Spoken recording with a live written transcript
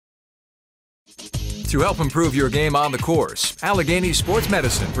To help improve your game on the course, Allegheny Sports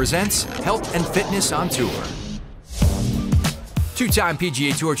Medicine presents Health and Fitness on Tour. Two-time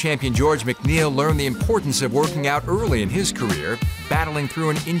PGA Tour champion George McNeill learned the importance of working out early in his career, battling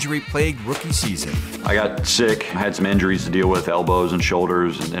through an injury-plagued rookie season. I got sick, I had some injuries to deal with, elbows and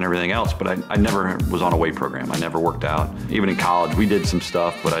shoulders and everything else, but I never was on a weight program. I never worked out. Even in college, we did some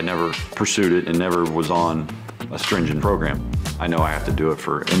stuff, but I never pursued it and never was on a stringent program. I know I have to do it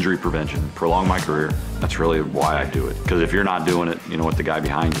for injury prevention, prolong my career. That's really why I do it. Because if you're not doing it, you know what the guy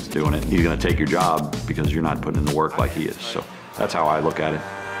behind you is doing it. He's going to take your job because you're not putting in the work like he is. So that's how I look at it.